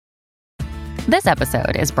This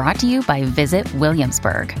episode is brought to you by Visit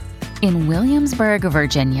Williamsburg. In Williamsburg,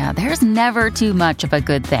 Virginia, there's never too much of a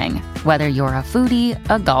good thing. Whether you're a foodie,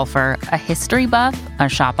 a golfer, a history buff, a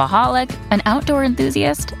shopaholic, an outdoor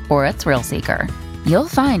enthusiast, or a thrill seeker, you'll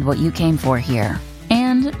find what you came for here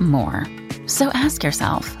and more. So ask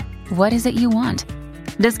yourself, what is it you want?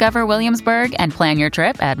 Discover Williamsburg and plan your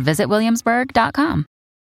trip at visitwilliamsburg.com.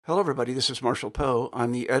 Hello, everybody. This is Marshall Poe.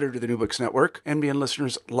 I'm the editor of the New Books Network. NBN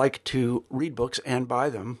listeners like to read books and buy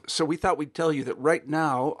them. So we thought we'd tell you that right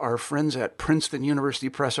now, our friends at Princeton University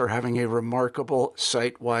Press are having a remarkable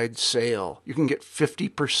site-wide sale. You can get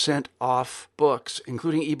 50% off books,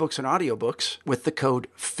 including ebooks and audiobooks, with the code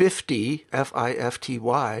 50,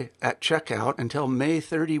 F-I-F-T-Y, at checkout until May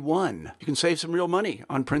 31. You can save some real money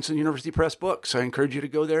on Princeton University Press books. I encourage you to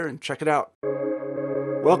go there and check it out.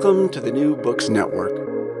 Welcome to the New Books Network.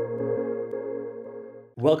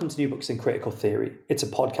 Welcome to New Books in Critical Theory. It's a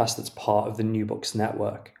podcast that's part of the New Books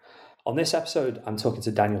Network. On this episode, I'm talking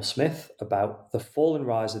to Daniel Smith about the fall and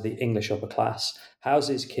rise of the English upper class,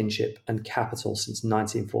 houses, kinship, and capital since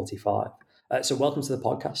 1945. So welcome to the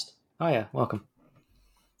podcast. Oh yeah, welcome.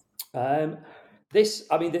 This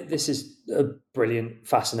is a brilliant,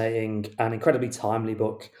 fascinating, and incredibly timely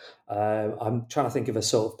book. I'm trying to think of a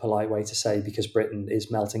sort of polite way to say because Britain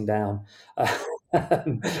is melting down.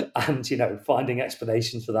 And finding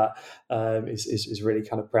explanations for that is really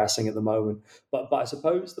kind of pressing at the moment. But I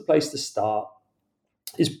suppose the place to start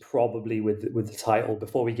is probably with the title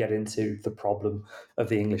before we get into the problem of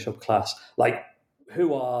the English upper class. Like,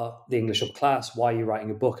 who are the English upper class? Why are you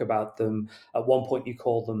writing a book about them? At one point, you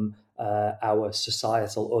call them our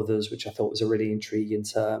societal others, which I thought was a really intriguing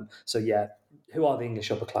term. So yeah, who are the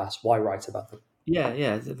English upper class? Why write about them?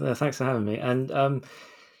 Yeah. Thanks for having me. And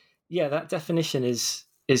that definition is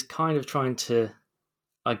kind of trying to,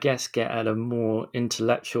 I guess, get at a more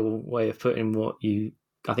intellectual way of putting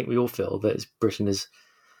I think we all feel that Britain is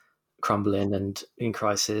crumbling and in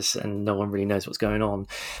crisis and no one really knows what's going on.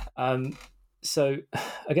 So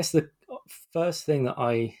I guess the first thing that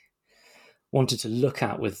I wanted to look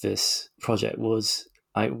at with this project was,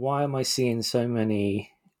 why am I seeing so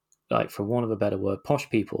many, for want of a better word, posh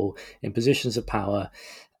people in positions of power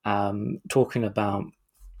talking about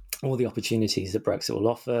all the opportunities that Brexit will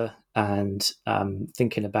offer and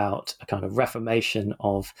thinking about a kind of reformation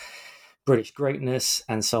of British greatness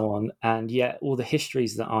and so on. And yet all the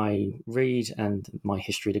histories that I read and my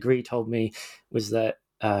history degree told me was that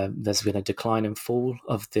there's been a decline and fall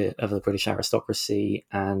of the British aristocracy,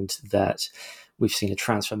 and that we've seen a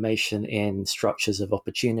transformation in structures of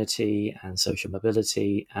opportunity and social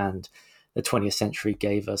mobility. And the 20th century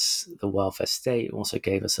gave us the welfare state, also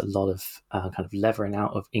gave us a lot of kind of levering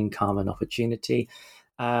out of income and opportunity.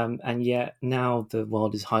 And yet now the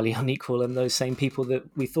world is highly unequal, and those same people that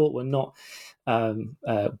we thought were not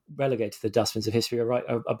relegated to the dustbins of history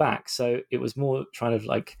are back. So it was more trying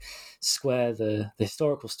to square the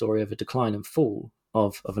historical story of a decline and fall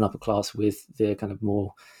of an upper class with the kind of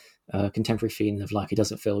more contemporary feeling of it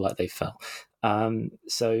doesn't feel like they fell.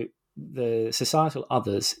 So the societal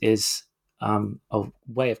others is a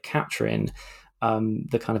way of capturing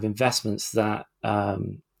the kind of investments that are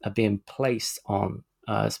being placed on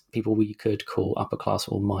people we could call upper class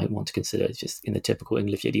or might want to consider just in the typical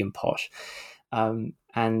English idiom posh.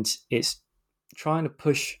 And it's trying to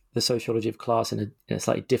push the sociology of class in a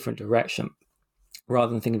slightly different direction,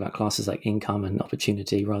 rather than thinking about classes like income and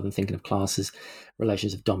opportunity, rather than thinking of classes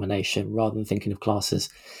relations of domination, rather than thinking of classes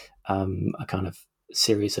a kind of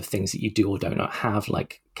series of things that you do or do not have,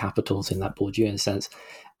 like capitals in that Bourdieuian sense,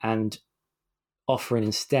 and offering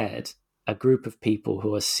instead a group of people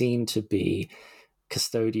who are seen to be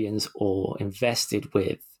custodians or invested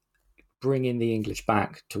with bringing the English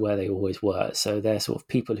back to where they always were. So they're sort of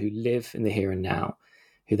people who live in the here and now,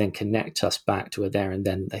 who then connect us back to a there and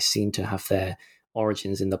then. They seem to have their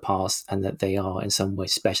origins in the past, and that they are in some way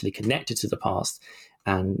specially connected to the past,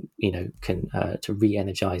 and can to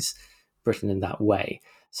re-energize Britain in that way.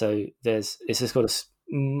 So it's just got a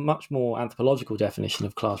much more anthropological definition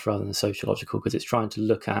of class rather than sociological, because it's trying to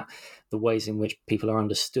look at the ways in which people are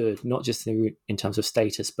understood, not just in terms of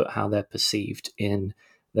status, but how they're perceived in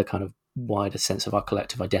the kind of wider sense of our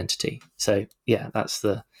collective identity. So yeah, that's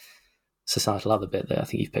the societal other bit that I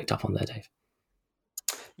think you've picked up on there, Dave.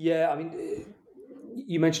 Yeah, I mean,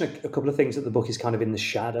 you mentioned a couple of things that the book is kind of in the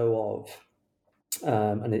shadow of,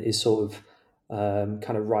 and it is sort of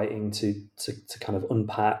kind of writing to kind of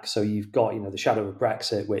unpack. So you've got, the shadow of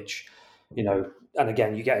Brexit, which, and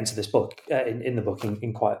again, you get into this book in the book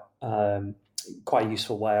in quite a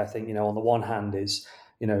useful way, I think. On the one hand is,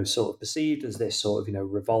 sort of perceived as this sort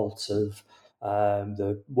of, revolt of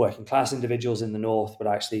the working class individuals in the north, but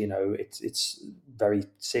actually, it's very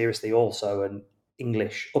seriously also an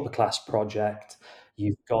English upper class project.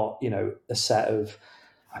 You've got, a set of,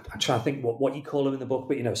 I'm trying to think what you call them in the book,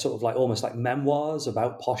 but sort of like almost like memoirs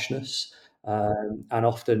about poshness, and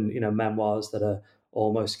often memoirs that are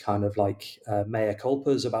almost kind of like mea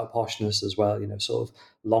culpas about poshness as well. Sort of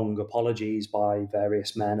long apologies by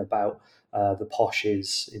various men about the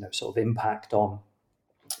posh's sort of impact on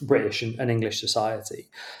British and English society,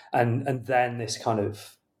 and then this kind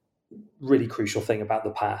of really crucial thing about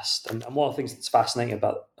the past. And one of the things that's fascinating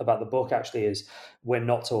about the book actually is we're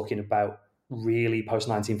not talking about really post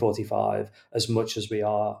 1945 as much as we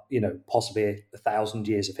are, possibly 1,000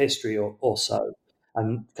 years of history or so.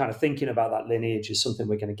 And kind of thinking about that lineage is something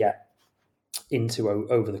we're going to get into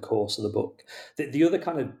over the course of the book. The other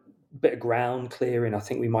kind of bit of ground clearing I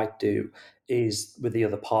think we might do is with the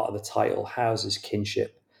other part of the title, Houses,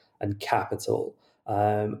 Kinship and Capital.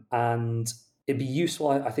 And it'd be useful,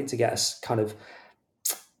 I think, to get us kind of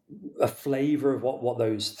a flavour of what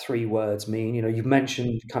those three words mean. You've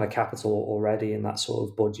mentioned kind of capital already in that sort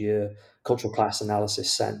of Bourdieu cultural class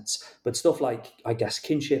analysis sense, but stuff like, I guess,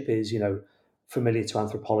 kinship is, familiar to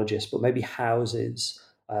anthropologists, but maybe houses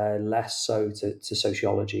less so to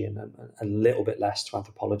sociology and a little bit less to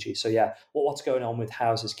anthropology. So yeah, what's going on with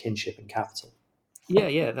houses, kinship and capital?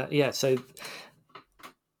 So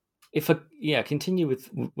if I continue with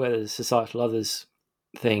where the societal others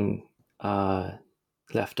thing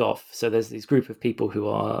left off. So there's this group of people who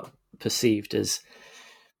are perceived as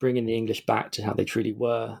bringing the English back to how they truly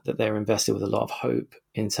were, that they're invested with a lot of hope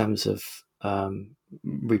in terms of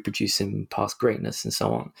reproducing past greatness and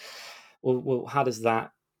so on. Well, how does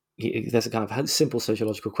that? There's a kind of simple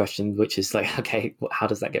sociological question, which is like, okay, how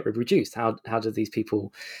does that get reproduced? How do these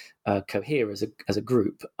people cohere as a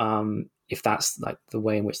group if that's like the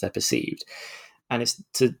way in which they're perceived? And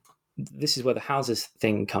this is where the houses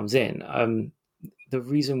thing comes in. The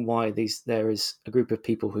reason why there is a group of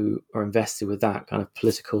people who are invested with that kind of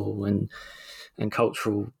political and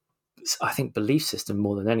cultural, I think, belief system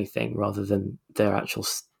more than anything, rather than their actual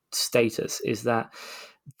status, is that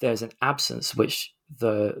there's an absence which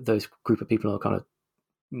those group of people are kind of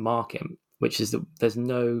marking, which is that there's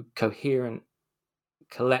no coherent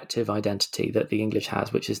collective identity that the English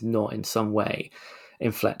has, which is not in some way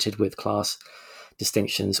inflected with class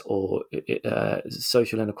distinctions or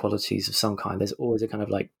social inequalities of some kind. There's always a kind of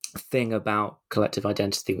like thing about collective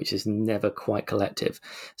identity which is never quite collective.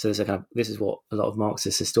 So there's a kind of, this is what a lot of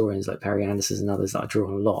Marxist historians like Perry Anderson and others that I draw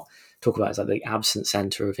on a lot talk about, is like the absent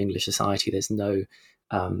centre of English society. There's no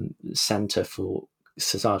centre for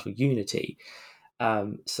societal unity.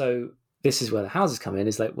 So this is where the houses come in.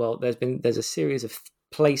 Is like, well, there's a series of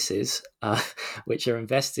places which are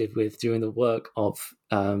invested with doing the work of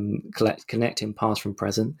connecting past from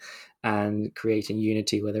present and creating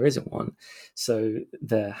unity where there isn't one. So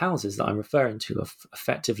the houses that I'm referring to are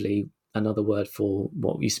effectively another word for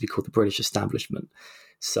what used to be called the British establishment.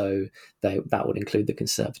 So that would include the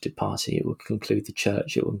Conservative Party, it would include the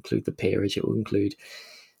church, it would include the peerage, it would include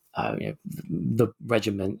the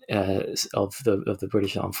regiment of the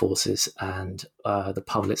British Armed Forces, and the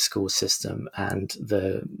public school system, and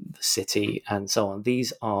the city, and so on.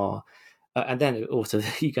 These are, and then also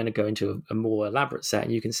you're going to go into a more elaborate set,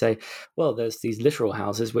 and you can say, well, there's these literal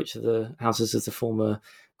houses, which are the houses of the former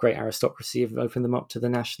great aristocracy, have opened them up to the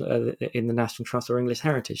national in the National Trust or English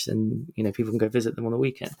Heritage, and people can go visit them on the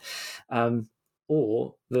weekend.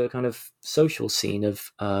 Or the kind of social scene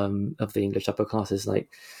of the English upper classes,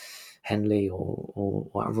 like Henley or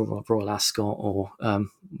Royal Ascot, or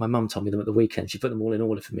my mum told me them at the weekend. She put them all in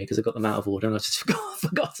order for me because I got them out of order and I just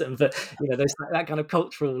forgot them. But there's that kind of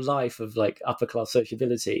cultural life of like upper class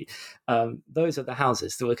sociability. Those are the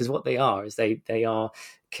houses, because what they are is they are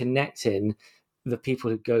connecting the people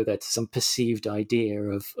who go there to some perceived idea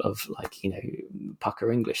of like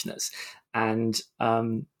pucker Englishness. And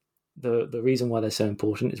the reason why they're so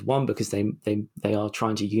important is, one, because they are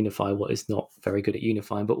trying to unify what is not very good at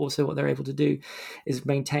unifying, but also what they're able to do is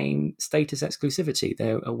maintain status exclusivity.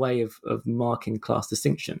 They're a way of marking class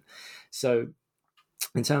distinction. So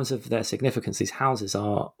in terms of their significance, these houses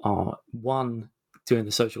are one, doing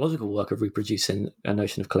the sociological work of reproducing a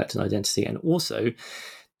notion of collective identity, and also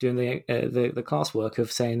doing the class work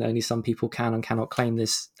of saying only some people can and cannot claim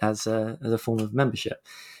this as a form of membership.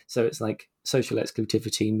 So it's like social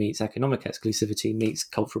exclusivity meets economic exclusivity meets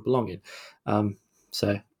cultural belonging.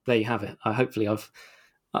 So there you have it. Hopefully I've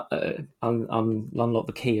unlocked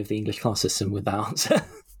the key of the English class system with that answer.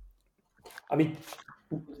 I mean,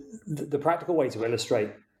 the practical way to illustrate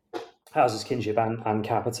houses kinship and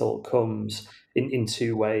capital comes in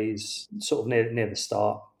two ways, sort of near the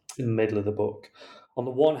start, in the middle of the book. On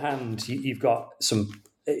the one hand, you've got some,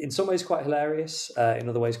 in some ways, quite hilarious, in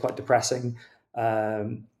other ways, quite depressing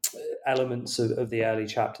um, elements of the early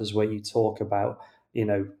chapters where you talk about,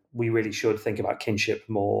 we really should think about kinship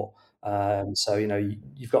more. So,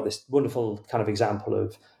 you've got this wonderful kind of example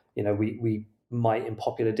of, we might in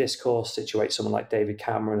popular discourse situate someone like David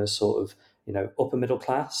Cameron as sort of, upper middle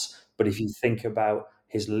class. But if you think about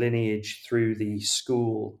his lineage through the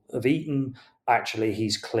school of Eton, actually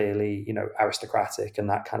he's clearly, aristocratic, and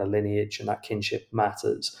that kind of lineage and that kinship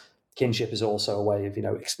matters. Kinship is also a way of,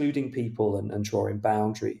 excluding people and drawing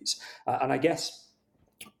boundaries. And I guess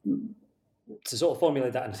to sort of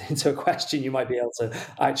formulate that into a question you might be able to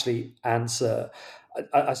actually answer,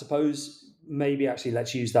 I suppose maybe actually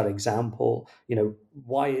let's use that example.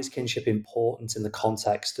 Why is kinship important in the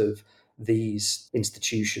context of these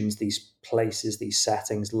institutions, these places, these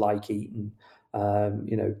settings like Eton?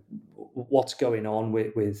 What's going on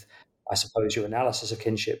with, I suppose, your analysis of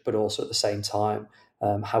kinship, but also at the same time,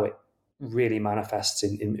 how it really manifests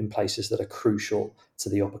in places that are crucial to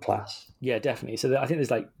the upper class. Yeah, definitely. So I think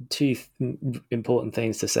there's like two important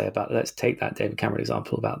things to say about. Let's take that David Cameron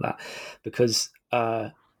example about that, because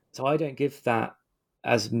so I don't give that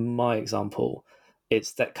as my example.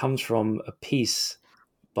 It's that comes from a piece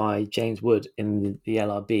by James Wood in the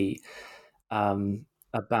LRB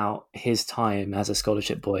about his time as a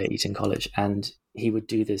scholarship boy at Eton College, and he would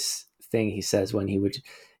do this thing. He says when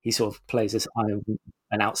he sort of plays this, I'm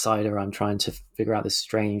an outsider. I'm trying to figure out this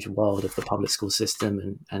strange world of the public school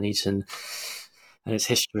system and Eton and its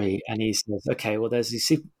history. And he says, okay, well, there's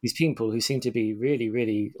these people who seem to be really,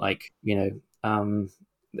 really like,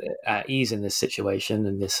 at ease in this situation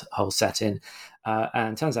and this whole setting.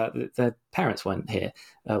 And it turns out that their parents went here,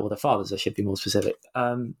 or their fathers, I should be more specific.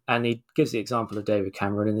 And he gives the example of David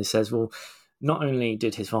Cameron, and he says, well, not only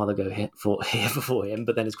did his father go here before him,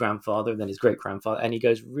 but then his grandfather, and then his great-grandfather, and he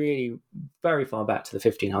goes really very far back to the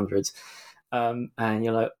 1500s. And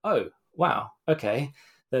you're like, oh, wow, okay.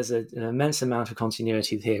 There's an immense amount of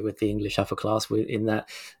continuity here with the English upper class, in that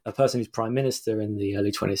a person who's prime minister in the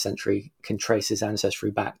early 20th century can trace his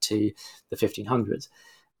ancestry back to the 1500s.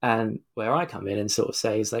 And where I come in and sort of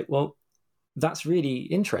say is like, well, that's really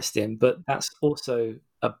interesting, but that's also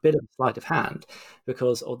a bit of sleight of hand,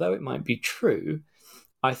 because although it might be true,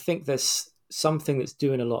 I think there's something that's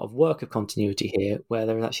doing a lot of work of continuity here where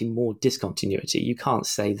there's actually more discontinuity. You can't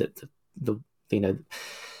say that the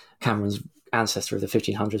Cameron's ancestor of the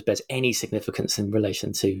 1500s bears any significance in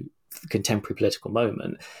relation to the contemporary political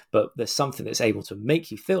moment, but there's something that's able to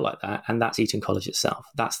make you feel like that, and that's Eton College itself.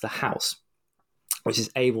 That's the house, which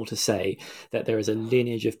is able to say that there is a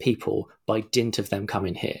lineage of people by dint of them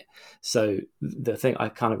coming here. So the thing I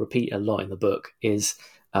kind of repeat a lot in the book is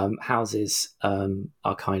houses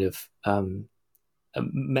are kind of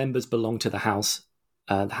members belong to the house.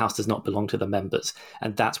 The house does not belong to the members,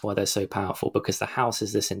 and that's why they're so powerful, because the house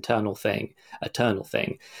is this eternal thing,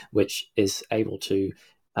 which is able to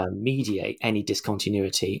mediate any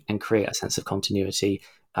discontinuity and create a sense of continuity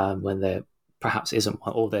when there perhaps isn't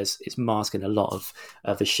one, or it's masking a lot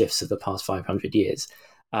of the shifts of the past 500 years.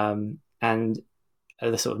 And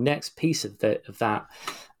the sort of next piece of that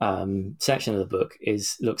section of the book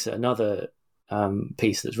looks at another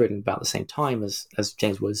piece that's written about the same time as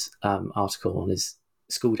James Wood's article on his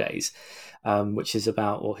school days, which is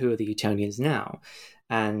about, well, who are the Etonians now?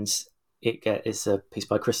 And it's a piece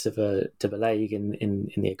by Christopher de Bellaigue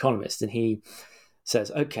in The Economist, and he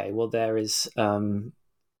says, okay, well, there is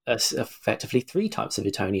effectively three types of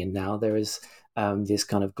Etonian now. There is this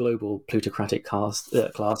kind of global plutocratic class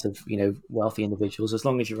of wealthy individuals. As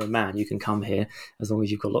long as you're a man, you can come here. As long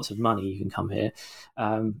as you've got lots of money, you can come here.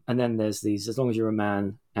 And then there's these: as long as you're a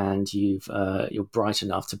man and you're bright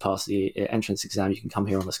enough to pass the entrance exam, you can come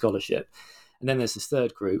here on a scholarship. And then there's this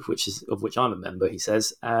third group, of which I'm a member, he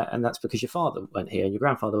says, and that's because your father went here and your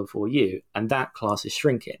grandfather before you, and that class is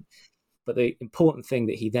shrinking. But the important thing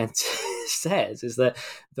that he then says is that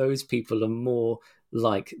those people are more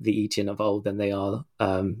like the Eton of old than they are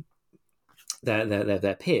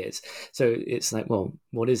their peers. So it's like, well,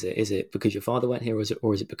 what is it? Is it because your father went here,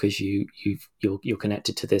 or is it because you're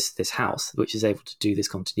connected to this house, which is able to do this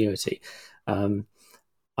continuity? I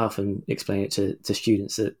often explain it to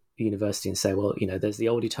students at university and say, well, there's the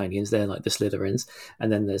old Etonians, they're like the Slytherins,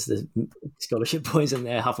 and then there's the scholarship boys and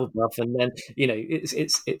they're Hufflepuff, and then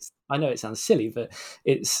it's I know it sounds silly, but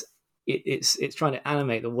it's trying to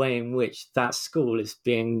animate the way in which that school is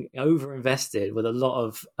being overinvested with a lot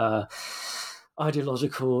of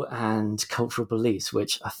ideological and cultural beliefs,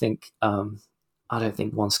 which I think I don't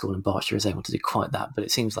think one school in Berkshire is able to do quite that, but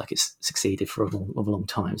it seems like it's succeeded for a long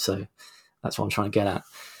time. So that's what I'm trying to get at.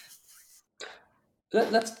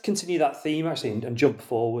 Let's continue that theme actually and jump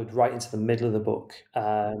forward right into the middle of the book.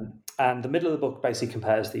 And the middle of the book basically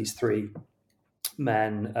compares these three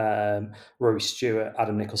men, Rory Stewart,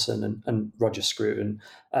 Adam Nicholson, and Roger Scruton.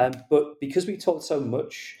 But because we talked so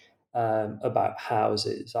much about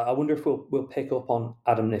houses, I wonder if we'll pick up on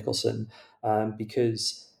Adam Nicholson,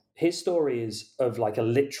 because his story is of like a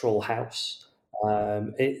literal house.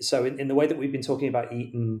 So in the way that we've been talking about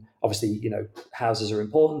Eton, obviously, houses are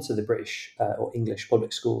important to the British or English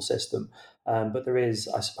public school system. But there is,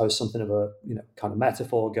 I suppose, something of a kind of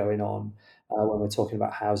metaphor going on when we're talking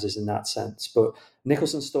about houses in that sense. But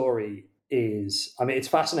Nicholson's story is, I mean, it's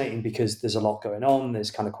fascinating because there's a lot going on.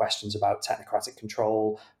 There's kind of questions about technocratic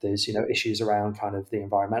control. There's, issues around kind of the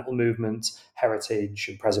environmental movement, heritage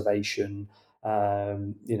and preservation,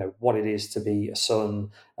 what it is to be a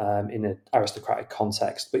son in an aristocratic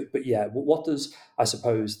context. But yeah, what does, I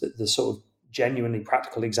suppose, the sort of genuinely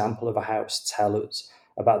practical example of a house tell us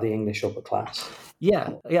about the English upper class? Yeah.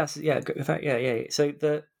 So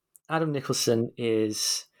the Adam Nicholson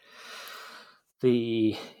is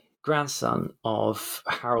the grandson of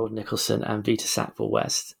Harold Nicholson and Vita Sackville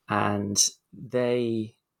West, and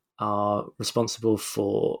they are responsible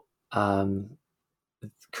for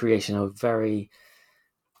creation of a very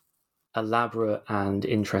elaborate and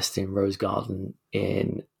interesting rose garden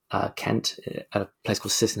in Kent at a place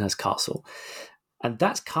called Sissinghurst Castle. And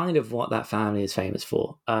that's kind of what that family is famous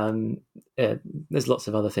for. There's lots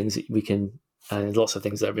of other things that we can, there's lots of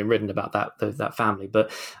things that have been written about that family,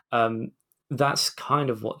 but that's kind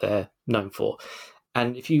of what they're known for.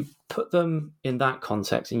 And if you put them in that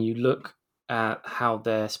context and you look at how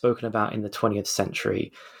they're spoken about in the 20th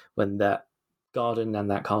century, when that garden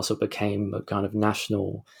and that castle became a kind of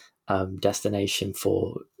national destination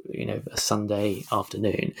for a Sunday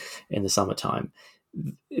afternoon in the summertime,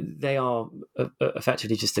 they are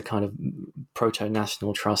effectively just a kind of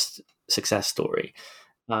proto-national trust success story,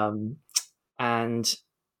 and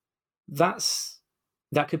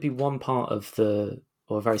that could be one part of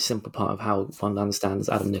or a very simple part of how one understands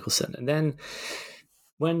Adam Nicholson. And then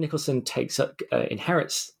when Nicholson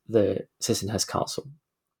inherits the Sissinghurst Castle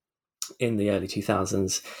in the early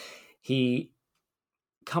 2000s, he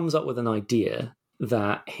comes up with an idea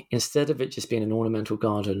that instead of it just being an ornamental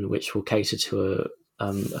garden which will cater to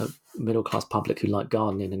a middle-class public who like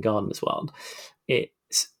gardening and gardeners' world, it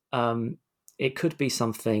could be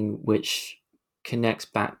something which connects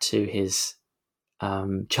back to his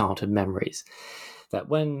childhood memories. That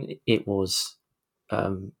when it was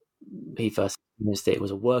he first experienced it, it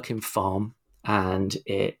was a working farm, and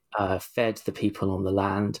it fed the people on the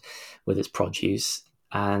land with its produce,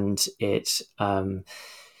 and it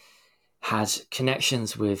had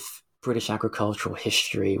connections with British agricultural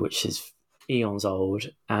history, which is eons old,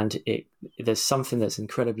 and there's something that's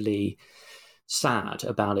incredibly sad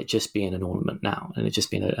about it just being an ornament now, and it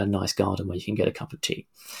just being a nice garden where you can get a cup of tea.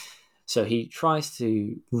 So he tries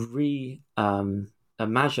to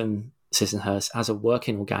imagine Sissinghurst as a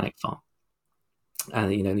working organic farm.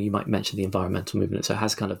 And, you might mention the environmental movement, so it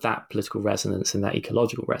has kind of that political resonance and that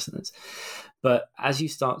ecological resonance. But as you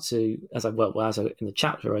start to, in the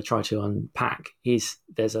chapter I try to unpack,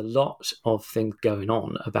 there's a lot of things going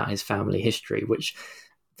on about his family history, which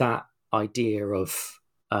that idea of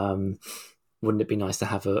wouldn't it be nice to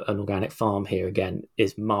have an organic farm here again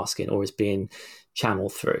is masking or is being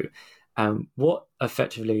channeled through. What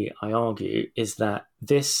effectively I argue is that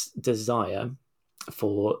this desire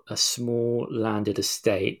for a small landed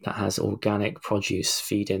estate that has organic produce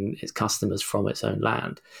feeding its customers from its own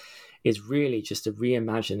land is really just a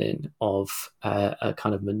reimagining of a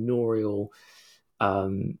kind of manorial,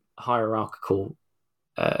 hierarchical,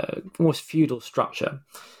 almost feudal structure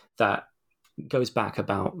that goes back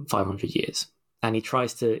about 500 years. And he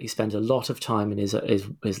spends a lot of time in his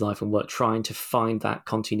life and work trying to find that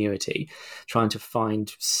continuity, trying to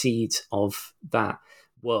find seeds of that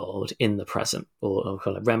world in the present, or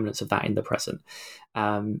call it remnants of that in the present.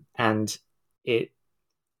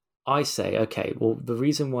 I say, okay, well, the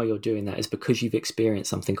reason why you're doing that is because you've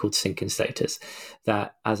experienced something called sinking status,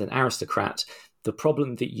 that as an aristocrat, the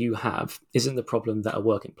problem that you have isn't the problem that a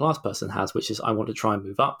working class person has, which is I want to try and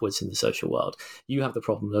move upwards in the social world. You have the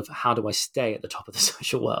problem of how do I stay at the top of the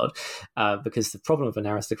social world? Because the problem of an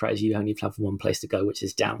aristocrat is you only have one place to go, which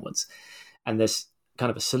is downwards. And there's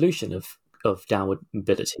kind of a solution of downward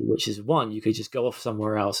mobility, which is one, you could just go off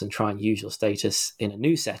somewhere else and try and use your status in a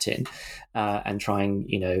new setting, and try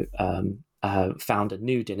and found a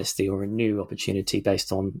new dynasty or a new opportunity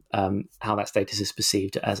based on how that status is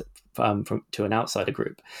perceived as to an outsider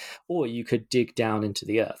group. Or you could dig down into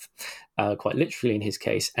the earth, quite literally in his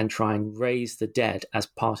case, and try and raise the dead as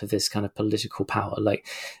part of this kind of political power. Like,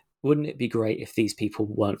 wouldn't it be great if these people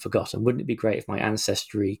weren't forgotten? Wouldn't it be great if my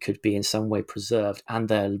ancestry could be in some way preserved and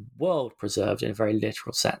their world preserved in a very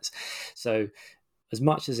literal sense? So as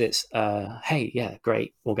much as it's, hey, yeah,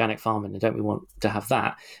 great, organic farming, and don't we want to have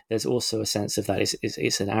that? There's also a sense of that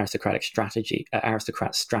it's an aristocrat's strategy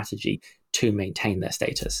to maintain their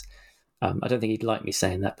status. I don't think he'd like me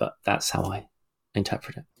saying that, but that's how I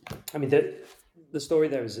interpret it. I mean, the story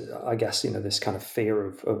there is, I guess, this kind of fear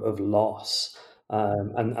of loss,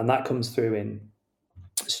 and that comes through in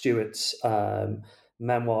Stewart's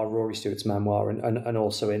memoir, Rory Stewart's memoir, and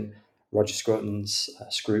also in Roger Scruton's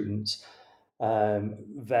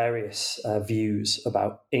various views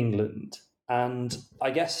about England. And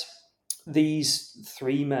I guess these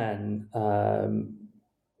three men,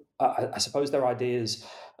 I suppose their ideas,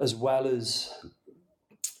 as well as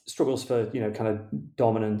struggles for, kind of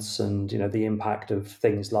dominance and, the impact of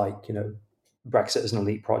things like, Brexit as an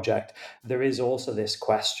elite project, there is also this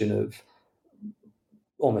question of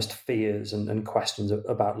almost fears and questions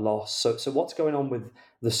about loss. So what's going on with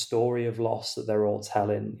the story of loss that they're all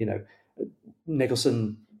telling?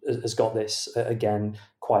 Nicholson has got this, again,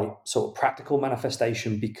 quite sort of practical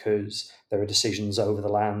manifestation because there are decisions over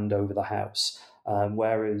the land, over the house,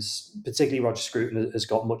 whereas particularly Roger Scruton has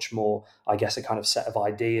got much more, I guess, a kind of set of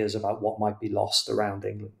ideas about what might be lost around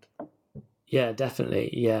England. Yeah, definitely.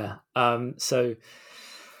 Yeah. The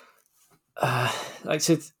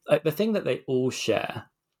thing that they all share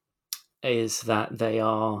is that they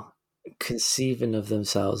are conceiving of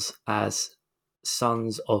themselves as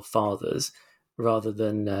sons of fathers rather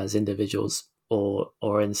than as individuals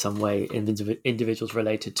or in some way individuals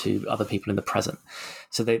related to other people in the present.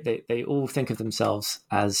 So they all think of themselves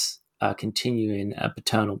as continuing a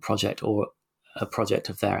paternal project or a project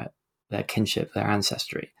of their kinship, their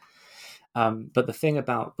ancestry. But the thing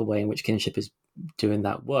about the way in which kinship is doing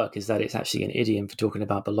that work is that it's actually an idiom for talking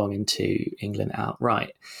about belonging to England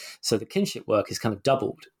outright. So the kinship work is kind of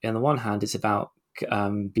doubled. On the one hand, it's about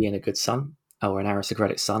being a good son or an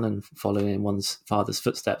aristocratic son and following in one's father's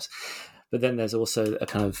footsteps. But then there's also a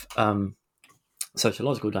kind of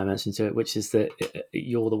sociological dimension to it, which is that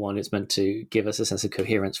you're the one who's meant to give us a sense of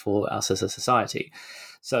coherence for us as a society.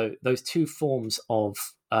 So those two forms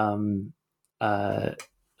of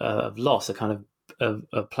loss are kind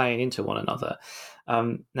of playing into one another.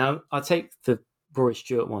 Now, I'll take the Rory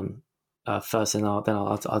Stewart one first, and I'll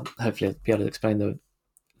hopefully be able to explain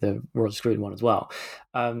the Roger Scruton one as well.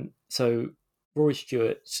 So Rory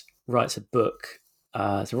Stewart writes a book.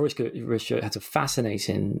 So Rory Stewart has a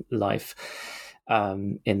fascinating life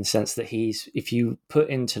in the sense that if you put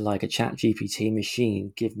into like a chat GPT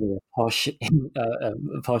machine, give me a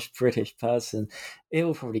posh British person, it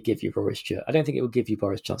will probably give you Rory Stewart. I don't think it will give you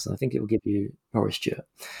Boris Johnson. I think it will give you Rory Stewart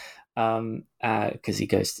because he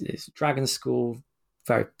goes to this dragon school,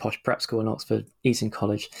 very posh prep school in Oxford, Eton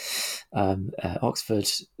College, Oxford,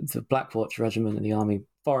 the Black Watch Regiment in the Army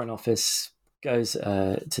Foreign Office, goes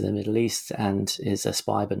to the Middle East and is a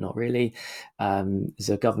spy, but not really. Is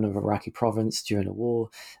a governor of Iraqi province during a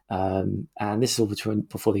war. And this is all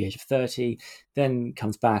before the age of 30. Then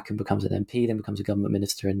comes back and becomes an MP, then becomes a government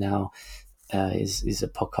minister, and now is a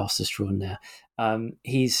podcast extraordinaire.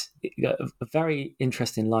 He's got a very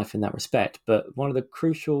interesting life in that respect. But one of the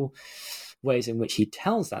crucial ways in which he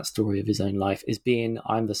tells that story of his own life is being,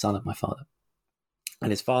 I'm the son of my father. And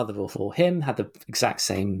his father before him had the exact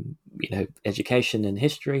same, education and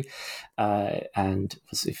history, and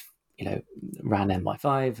was, ran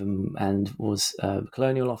MI5 and was a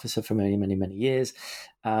colonial officer for many, many, many years.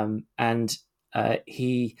 And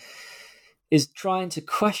he is trying to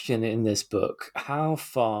question in this book how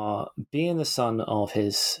far being the son of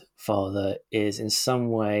his father is in some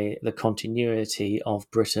way the continuity of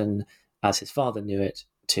Britain as his father knew it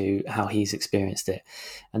to how he's experienced it.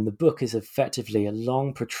 And the book is effectively a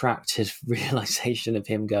long, protracted realization of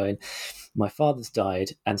him going, my father's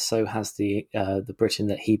died, and so has the Britain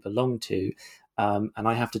that he belonged to. And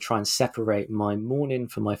I have to try and separate my mourning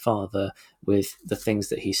for my father with the things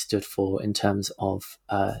that he stood for in terms of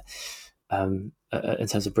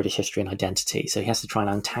British history and identity. So he has to try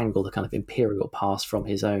and untangle the kind of imperial past from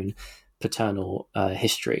his own paternal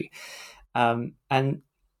history. And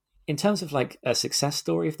in terms of like a success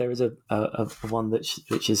story, if there is a one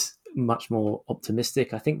which is much more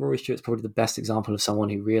optimistic, I think Rory Stewart's probably the best example of someone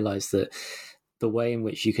who realized that the way in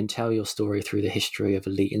which you can tell your story through the history of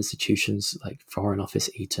elite institutions like Foreign Office,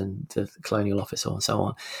 Eton, the Colonial Office, and so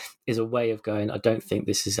on, is a way of going, I don't think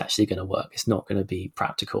this is actually going to work. It's not going to be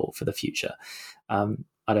practical for the future. I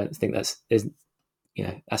don't think that's as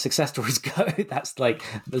success stories go, that's like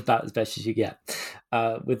about as best as you get.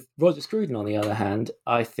 With Roger Scruton, on the other hand,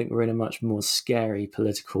 I think we're in a much more scary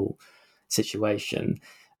political situation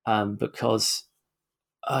because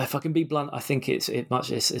if I can be blunt, I think it's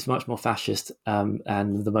much more fascist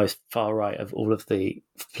and the most far right of all of the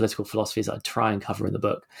political philosophies I try and cover in the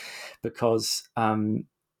book, because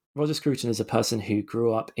Roger Scruton is a person who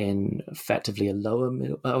grew up in effectively a lower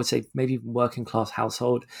middle, I would say maybe working class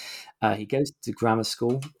household. He goes to grammar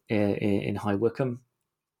school in High Wycombe,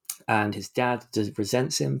 and his dad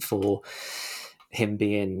resents him for him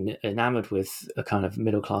being enamored with a kind of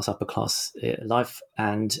middle class, upper class life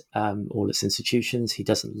and all its institutions. He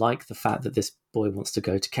doesn't like the fact that this boy wants to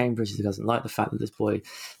go to Cambridge. He doesn't like the fact that this boy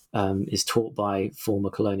is taught by former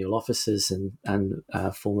colonial officers and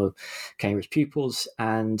former Cambridge pupils,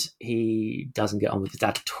 and he doesn't get on with his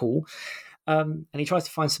dad at all. And he tries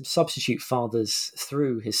to find some substitute fathers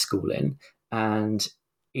through his schooling, and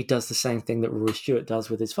he does the same thing that Rory Stewart does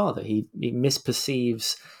with his father. He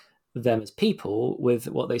misperceives them as people with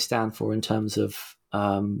what they stand for in terms of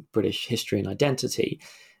British history and identity,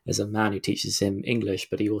 as a man who teaches him English,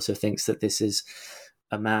 but he also thinks that this is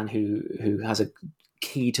a man who has a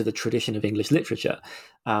key to the tradition of English literature,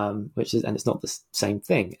 and it's not the same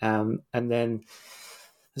thing. And then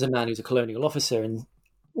there's a man who's a colonial officer and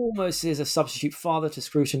almost is a substitute father to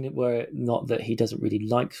Scruton, where not that he doesn't really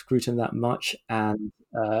like Scruton that much, and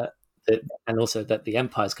also that the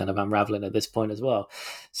empire's kind of unraveling at this point as well.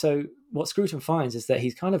 So what Scruton finds is that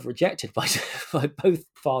he's kind of rejected by both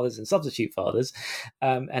fathers and substitute fathers,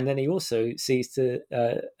 and then he also sees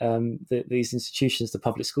these institutions, the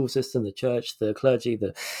public school system, the church, the clergy,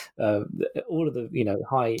 all of the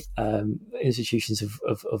high institutions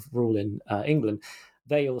of rule in England.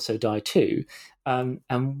 They also die too, and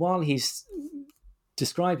while he's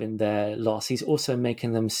describing their loss, he's also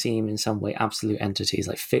making them seem in some way absolute entities,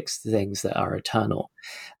 like fixed things that are eternal.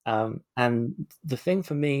 And the thing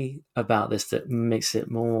for me about this that makes it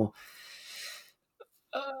more,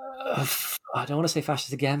 I don't want to say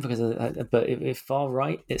fascist again, but if far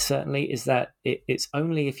right, it certainly is that it's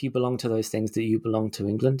only if you belong to those things that you belong to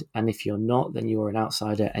England, and if you're not, then you're an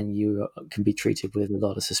outsider and you can be treated with a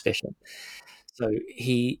lot of suspicion. So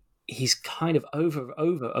he's kind of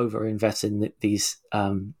over invested in these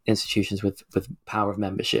institutions with power of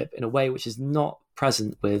membership in a way which is not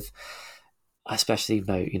present with, especially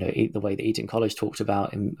the way that Eton College talked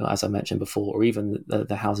about, as I mentioned before, or even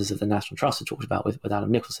the houses of the National Trust have talked about with Adam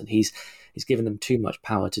Nicholson. He's given them too much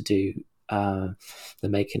power to do the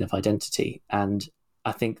making of identity, and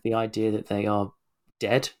I think the idea that they are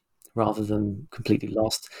dead rather than completely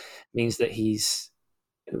lost means that he's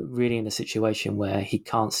really in a situation where he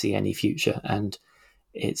can't see any future, and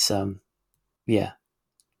it's I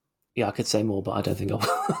could say more, but I don't think I'll.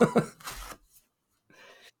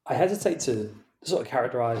 I hesitate to sort of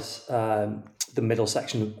characterize the middle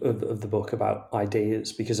section of the book about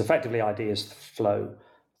ideas, because effectively ideas flow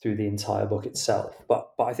through the entire book itself,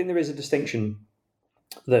 but I think there is a distinction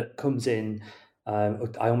that comes in,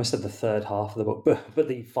 I almost said the third half of the book, but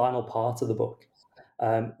the final part of the book,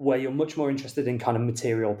 where you're much more interested in kind of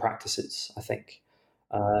material practices, I think,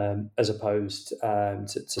 as opposed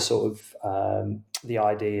to sort of the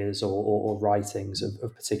ideas or writings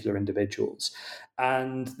of particular individuals.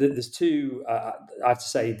 And there's two, I have to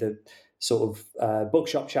say, the sort of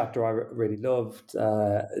bookshop chapter I really loved.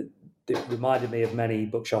 It reminded me of many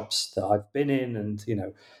bookshops that I've been in, and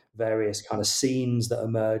various kind of scenes that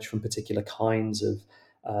emerge from particular kinds of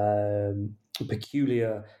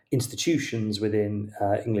peculiar institutions within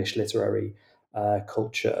English literary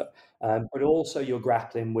culture, but also you're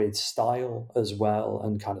grappling with style as well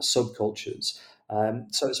and kind of subcultures.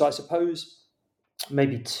 So I suppose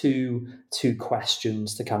maybe two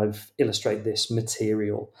questions to kind of illustrate this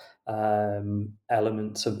material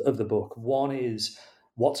element of the book. One is,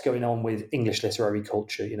 what's going on with English literary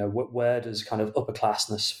culture? Where does kind of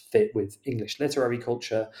upperclassness fit with English literary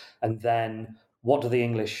culture? And then, what do the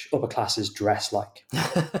English upper classes dress like?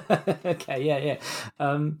 Okay, yeah.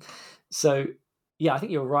 I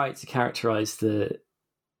think you're right to characterize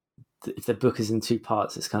if the book is in two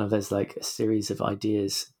parts, it's kind of, there's like a series of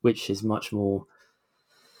ideas, which is much more,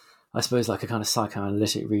 I suppose, like a kind of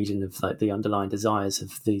psychoanalytic reading of like the underlying desires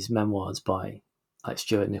of these memoirs by like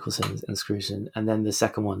Stuart, Nicholson and Scruton. And then the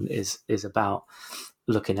second one is about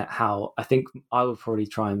looking at how, I think I would probably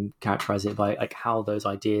try and characterize it by like how those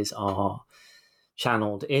ideas are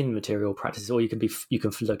channeled in material practices, or you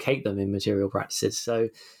can locate them in material practices. So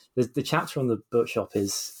the chapter on the bookshop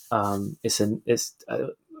is it's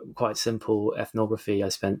quite simple ethnography. I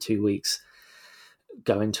spent 2 weeks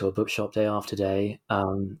going to a bookshop day after day,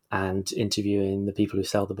 and interviewing the people who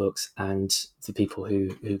sell the books and the people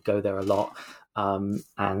who go there a lot,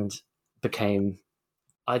 and became.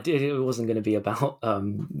 It wasn't going to be about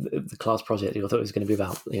the class project. I thought it was going to be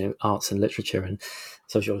about arts and literature and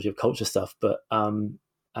sociology of culture stuff, but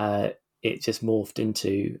it just morphed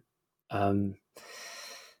into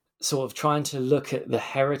sort of trying to look at the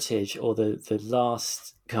heritage or the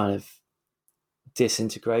last kind of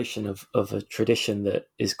disintegration of a tradition that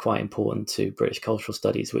is quite important to British cultural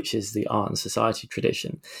studies, which is the art and society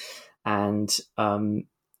tradition. And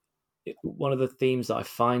one of the themes that I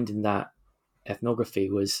find in that ethnography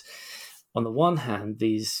was, on the one hand,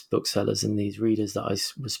 these booksellers and these readers that I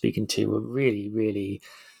was speaking to were really, really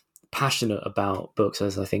passionate about books,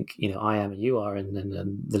 as I think I am and you are, and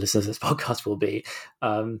the listeners of this podcast will be.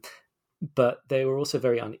 But they were also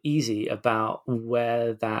very uneasy about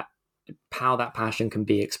how that passion can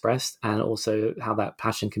be expressed, and also how that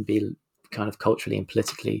passion can be kind of culturally and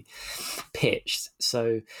politically pitched.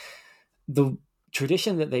 So the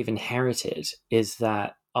tradition that they've inherited is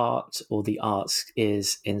that art or the arts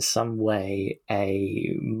is in some way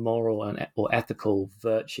a moral or ethical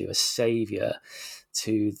virtue, a savior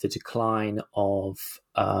to the decline of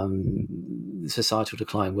societal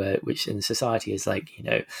decline, which in society is like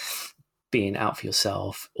being out for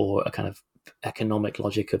yourself, or a kind of economic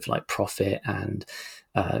logic of like profit, and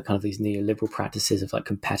kind of these neoliberal practices of like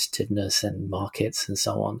competitiveness and markets and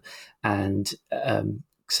so on, and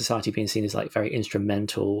society being seen as like very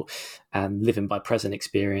instrumental and living by present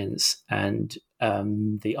experience. And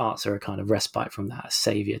the arts are a kind of respite from that, a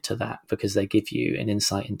savior to that, because they give you an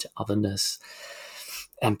insight into otherness,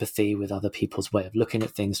 empathy with other people's way of looking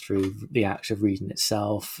at things through the act of reading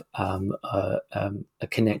itself,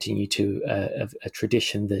 connecting you to a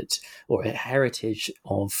tradition or a heritage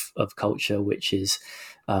of culture, which is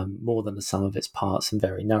more than the sum of its parts and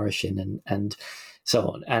very nourishing, and so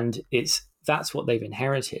on. And that's what they've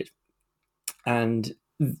inherited. And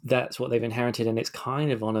it's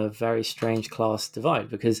kind of on a very strange class divide,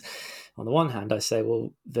 because on the one hand I say,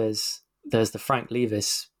 well, there's the Frank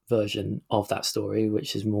Leavis version of that story,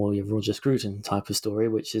 which is more your Roger Scruton type of story,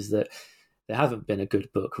 which is that there haven't been a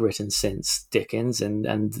good book written since Dickens, and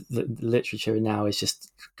the literature now is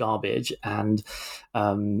just garbage, and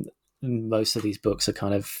most of these books are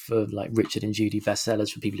kind of like Richard and Judy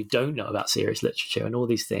bestsellers for people who don't know about serious literature and all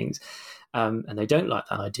these things. And they don't like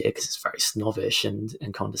that idea because it's very snobbish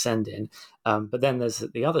and condescending. But then there's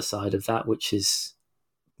the other side of that, which is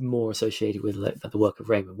more associated with the work of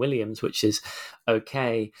Raymond Williams, which is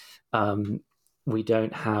okay. We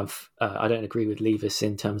don't have. I don't agree with Leavis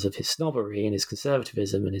in terms of his snobbery and his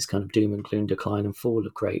conservatism and his kind of doom and gloom, decline and fall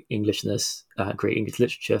of great Englishness, great English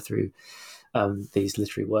literature through these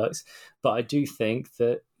literary works. But I do think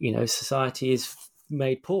that society is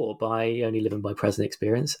made poor by only living by present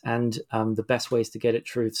experience, and the best ways to get at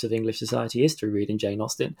truths of English society is through reading Jane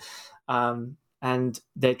Austen. And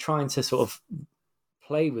they're trying to sort of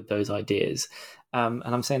play with those ideas, and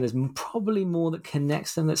I'm saying there's probably more that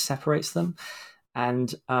connects them that separates them.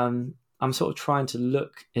 And I'm sort of trying to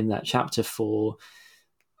look in that chapter for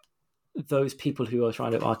those people who are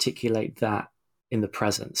trying to articulate that in the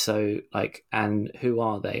present. So and who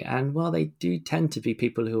are they? And well, they do tend to be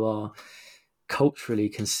people who are culturally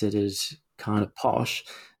considered kind of posh,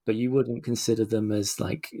 but you wouldn't consider them as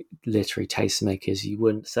like literary tastemakers.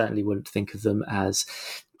 You certainly wouldn't think of them as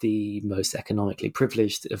the most economically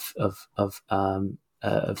privileged of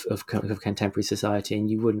contemporary society, and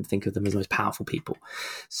you wouldn't think of them as the most powerful people.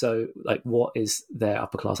 So what is their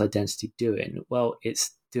upper class identity doing? Well,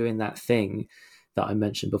 it's doing that thing that I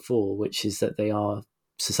mentioned before, which is that they are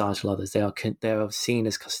societal others. They are seen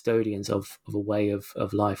as custodians of a way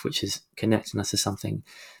of life which is connecting us to something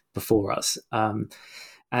before us.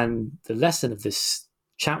 And the lesson of this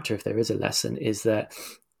chapter, if there is a lesson, is that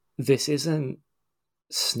this isn't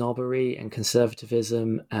snobbery and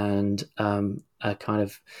conservatism and a kind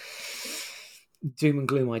of doom and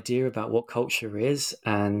gloom idea about what culture is.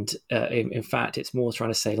 And in fact, it's more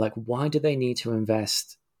trying to say, why do they need to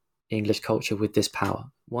invest English culture with this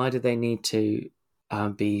power? Why do they need to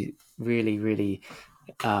be really, really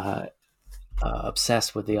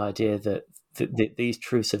obsessed with the idea that these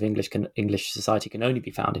truths of English society can only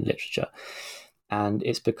be found in literature? And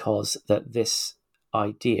it's because that this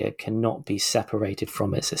idea cannot be separated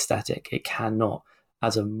from its aesthetic. It cannot,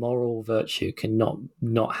 as a moral virtue, cannot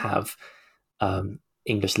not have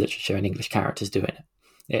English literature and English characters doing it.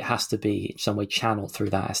 it has to be in some way channeled through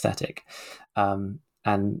that aesthetic,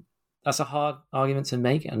 and that's a hard argument to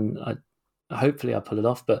make, and hopefully I pull it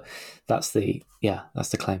off. But that's the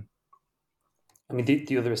claim. I mean,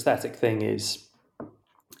 the other aesthetic thing is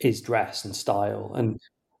dress and style, and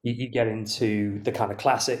you get into the kind of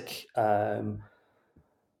classic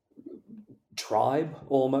tribe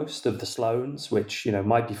almost of the Sloanes, which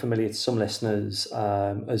might be familiar to some listeners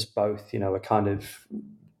as both a kind of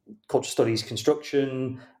culture studies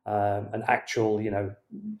construction, an actual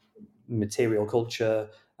material culture,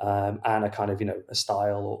 and a kind of a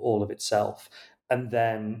style all of itself. And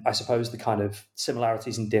then I suppose the kind of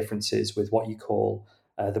similarities and differences with what you call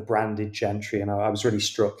the branded gentry. And I was really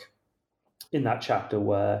struck in that chapter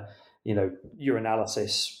where your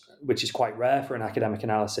analysis, which is quite rare for an academic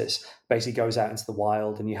analysis, basically goes out into the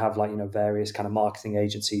wild, and you have various kind of marketing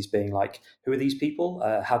agencies being like, who are these people?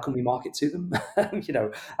 How can we market to them?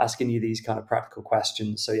 Asking you these kind of practical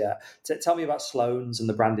questions. So yeah, tell me about Sloane's and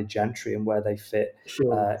the branded gentry and where they fit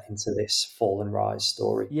into this fall and rise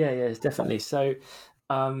story. Yeah, definitely. So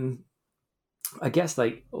I guess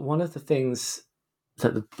one of the things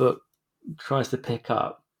that the book tries to pick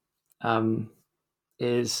up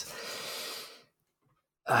is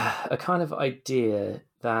a kind of idea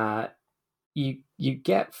that you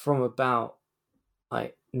get from about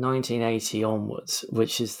 1980 onwards,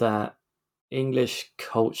 which is that English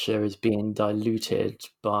culture is being diluted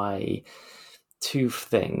by two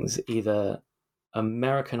things: either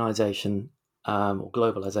Americanization or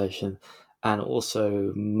globalization, and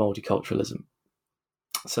also multiculturalism.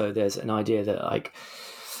 So there's an idea that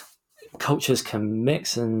cultures can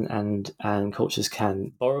mix and cultures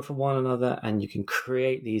can borrow from one another, and you can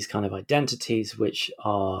create these kind of identities which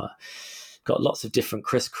are got lots of different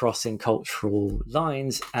crisscrossing cultural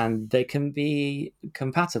lines, and they can be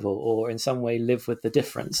compatible or in some way live with the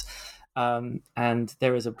difference. And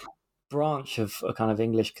there is a branch of a kind of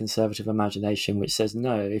English conservative imagination which says,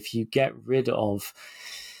 no, if you get rid of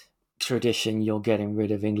tradition, you're getting rid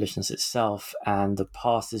of Englishness itself, and the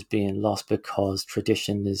past is being lost because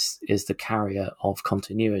tradition is the carrier of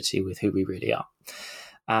continuity with who we really are.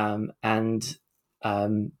 And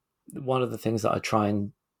one of the things that I try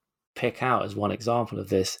and pick out as one example of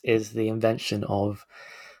this is the invention of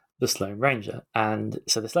the Sloane Ranger. And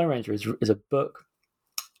so the Sloane Ranger is a book,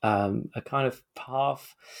 a kind of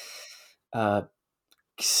path, kind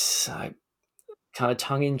of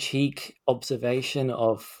tongue-in-cheek observation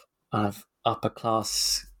of upper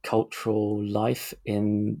class cultural life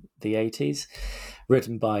in the 80s,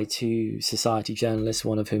 written by two society journalists,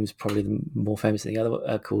 one of whom is probably more famous than the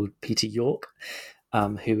other, called Peter York,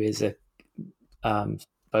 who is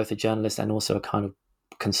both a journalist and also a kind of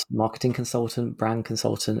marketing consultant, brand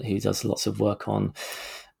consultant, who does lots of work on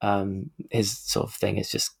his sort of thing is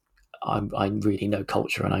just I really know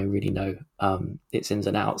culture, and I really know its ins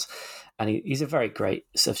and outs. And he's a very great,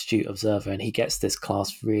 astute observer, and he gets this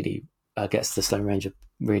class really, gets the Sloane Ranger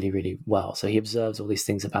really, really well. So he observes all these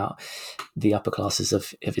things about the upper classes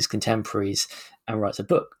of his contemporaries and writes a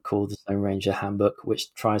book called The Sloane Ranger Handbook,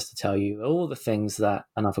 which tries to tell you all the things that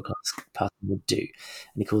an upper class person would do.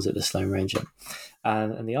 And he calls it the Sloane Ranger.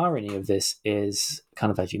 And the irony of this is,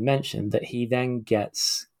 kind of as you mentioned, that he then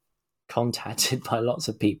gets contacted by lots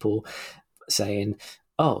of people saying,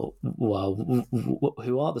 oh, well,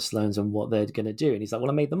 who are the Sloanes and what they're going to do? And he's like,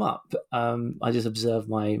 well, I made them up. I just observed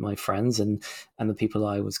my friends and the people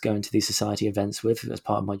I was going to these society events with as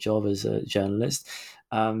part of my job as a journalist.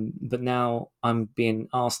 But now I'm being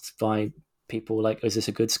asked by people like, is this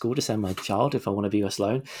a good school to send my child if I want to be a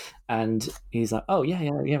Sloane? And he's like, oh,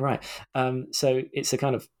 yeah, right. So it's a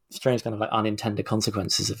kind of strange kind of unintended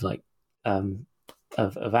consequences of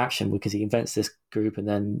of action, because he invents this group and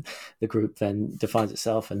then the group then defines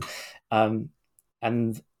itself,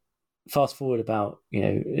 and fast forward about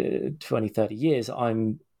 20, 30 years,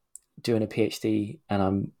 I'm doing a PhD and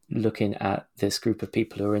I'm looking at this group of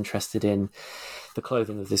people who are interested in the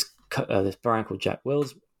clothing of this brand called Jack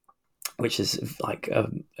Wills, which is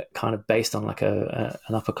kind of based on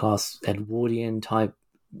an upper class Edwardian type,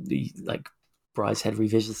 Brideshead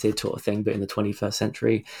Revisited sort of thing, but in the 21st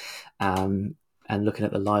century. And looking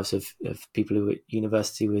at the lives of people who are at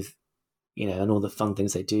university with, and all the fun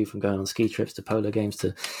things they do, from going on ski trips to polo games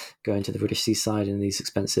to going to the British seaside in these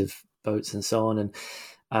expensive boats and so on.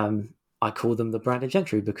 And I call them the branded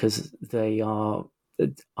gentry because they are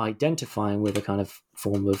identifying with a kind of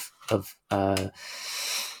form of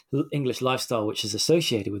English lifestyle which is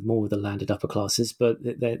associated with more with the landed upper classes, but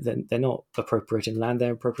they're not appropriating land;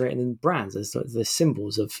 they're appropriating brands as the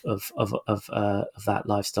symbols of that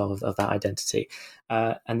lifestyle, of that identity.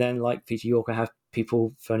 And then, like Peter York, I have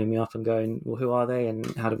people phoning me up and going, well, who are they and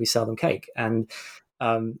how do we sell them cake? And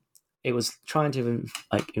it was trying to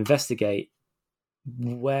like investigate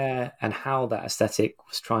where and how that aesthetic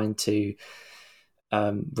was trying to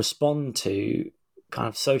respond to kind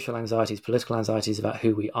of social anxieties, political anxieties about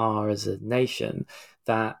who we are as a nation,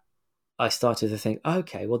 that I started to think,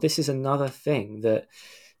 okay, well, this is another thing that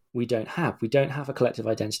we don't have. We don't have a collective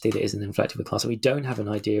identity that isn't inflected with class. We don't have an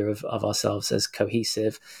idea of ourselves as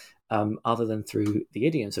cohesive other than through the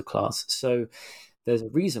idioms of class. So there's a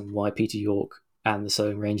reason why Peter York and the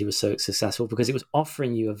Sewing Ranger was so successful, because it was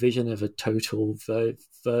offering you a vision of a total,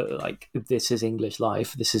 like, this is English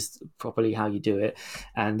life, this is properly how you do it,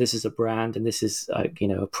 and this is a brand, and this is a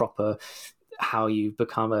proper how you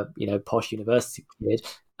become a posh university kid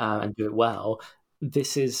and do it well.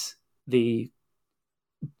 This is the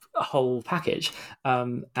whole package,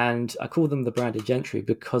 and I call them the branded gentry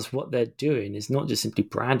because what they're doing is not just simply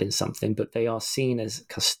branding something, but they are seen as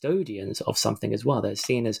custodians of something as well. They're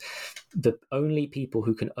seen as the only people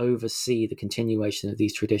who can oversee the continuation of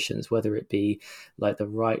these traditions, whether it be like the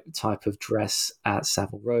right type of dress at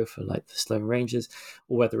Savile Row for like the Sloane Rangers,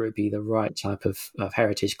 or whether it be the right type of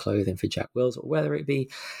heritage clothing for Jack Wills, or whether it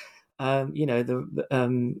be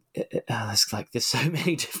it's like there's so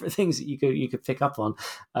many different things that you could pick up on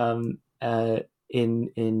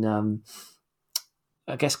in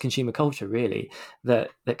I guess consumer culture, really, that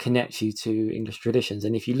connects you to English traditions.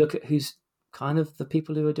 And if you look at who's kind of the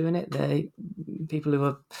people who are doing it, they're people who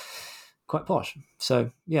are quite posh. So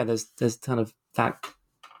yeah, there's kind of that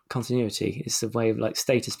continuity. It's a way of like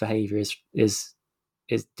status behavior is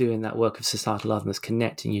doing that work of societal otherness,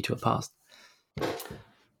 connecting you to a past.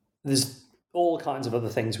 There's all kinds of other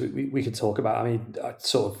things we could talk about. I mean, I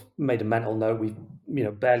sort of made a mental note. We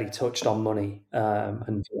barely touched on money,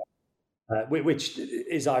 and which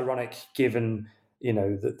is ironic given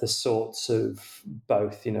the sorts of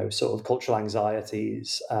both sort of cultural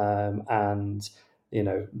anxieties and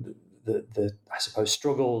the I suppose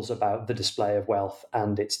struggles about the display of wealth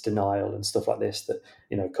and its denial and stuff like this that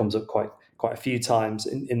comes up quite a few times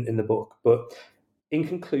in the book. But in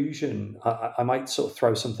conclusion, I might sort of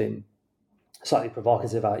throw something slightly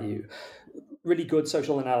provocative at you. Really good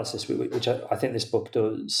social analysis, which I think this book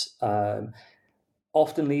does,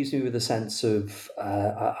 often leaves me with a sense of,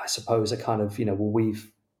 I suppose, a kind of,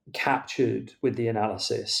 we've captured with the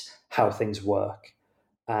analysis how things work.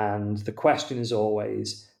 And the question is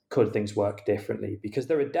always, could things work differently? Because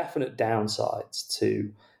there are definite downsides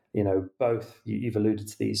to, both, you've alluded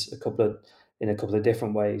to these in a couple of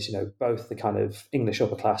different ways, both the kind of English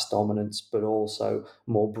upper class dominance, but also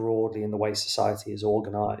more broadly in the way society is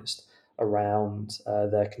organized around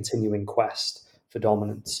their continuing quest for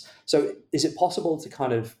dominance. So is it possible to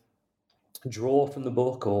kind of draw from the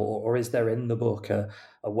book, or is there in the book a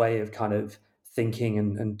way of kind of thinking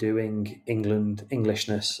and doing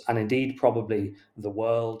Englishness, and indeed probably the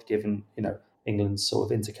world, given England's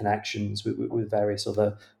sort of interconnections with various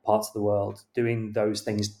other parts of the world, doing those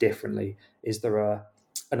things differently? Is there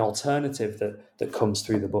an alternative that comes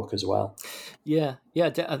through the book as well? Yeah,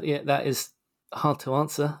 that is hard to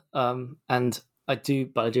answer, and I do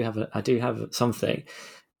have something.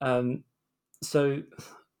 So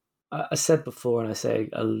I said before, and I say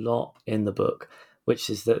a lot in the book, which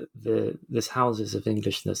is that this houses of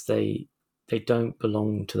Englishness, they don't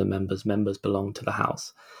belong to the members. Members belong to the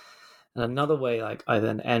house. And another way, like I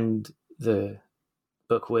then end the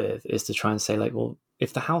book with, is to try and say, like, well,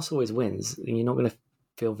 if the house always wins, then you're not going to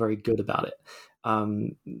feel very good about it.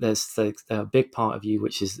 There's a big part of you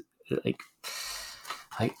which is like,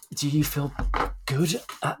 do you feel good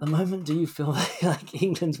at the moment? Do you feel like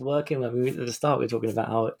England's working? I mean, at the start we were talking about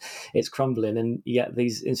how it's crumbling, and yet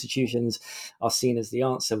these institutions are seen as the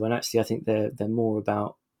answer, when actually I think they're more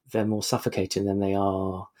suffocating than they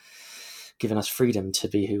are giving us freedom to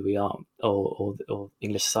be who we are, or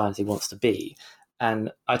English society wants to be.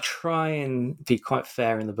 And I try and be quite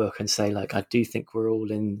fair in the book and say, like, I do think we're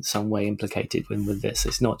all in some way implicated with this.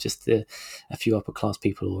 It's not just a few upper class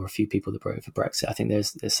people or a few people that voted for Brexit. I think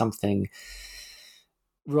there's something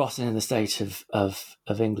rotten in the state of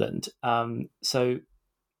England. So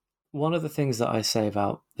one of the things that I say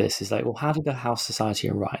about this is, like, well, how did the house society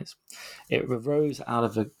arise? It arose out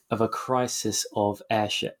of a crisis of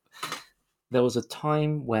heirship. There was a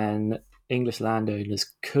time when English landowners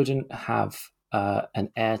couldn't have an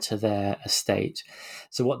heir to their estate.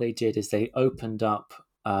 So what they did is they opened up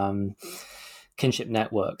kinship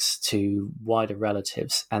networks to wider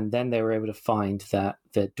relatives, and then they were able to find that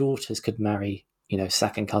their daughters could marry,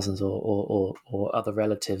 second cousins or other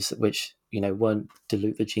relatives, which, won't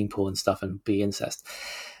dilute the gene pool and stuff and be incest.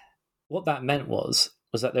 What that meant was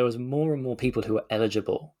was that there was more and more people who were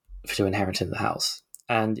eligible to inherit in the house.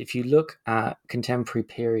 And if you look at contemporary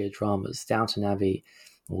period dramas, Downton Abbey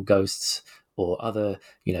or Ghosts or other,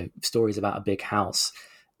 stories about a big house,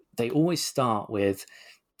 they always start with,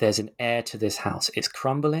 there's an heir to this house. It's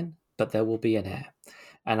crumbling, but there will be an heir.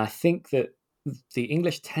 And I think that the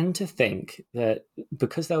English tend to think that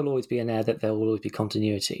because there will always be an heir, that there will always be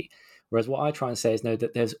continuity. Whereas what I try and say is, no,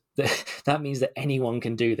 that that means that anyone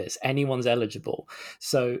can do this. Anyone's eligible.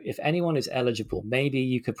 So if anyone is eligible, maybe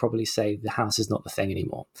you could probably say the house is not the thing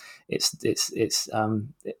anymore. It's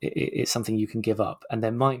something you can give up, and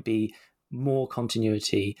there might be more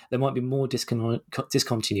continuity. There might be more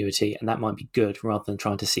discontinuity, and that might be good rather than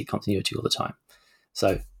trying to seek continuity all the time.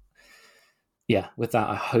 So, yeah, with that,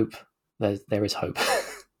 I hope there is hope.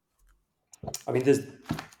 I mean, there's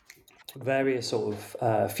various sort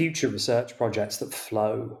of future research projects that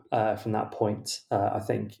flow from that point, I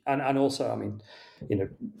think. And also, I mean,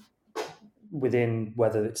 within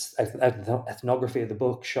whether it's ethnography of the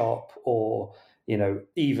bookshop or,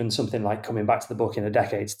 even something like coming back to the book in a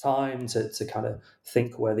decade's time to kind of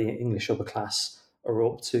think where the English upper class are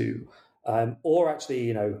up to. Or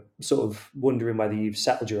actually, sort of wondering whether you've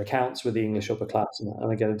settled your accounts with the English upper class and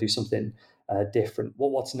are going to do something different.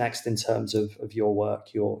 What's next in terms of your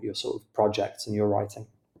work, your sort of projects and your writing?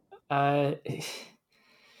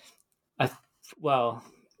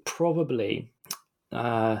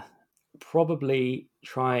 Probably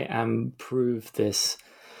try and prove this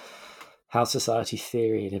house society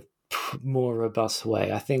theory in a more robust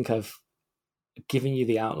way. I think I've given you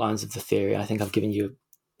the outlines of the theory. I think I've given you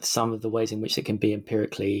some of the ways in which it can be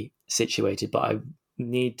empirically situated, but I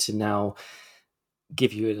need to now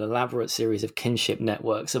give you an elaborate series of kinship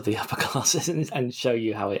networks of the upper classes and show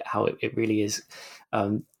you how it really is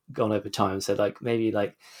gone over time. So maybe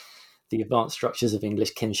the advanced structures of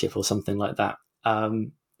English kinship or something like that.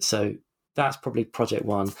 So that's probably project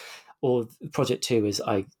one. Or project two is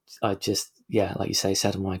I just, like you say,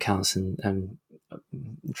 settle my accounts and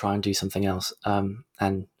try and do something else.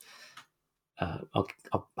 And I'll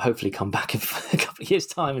hopefully come back in a couple of years'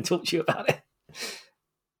 time and talk to you about it.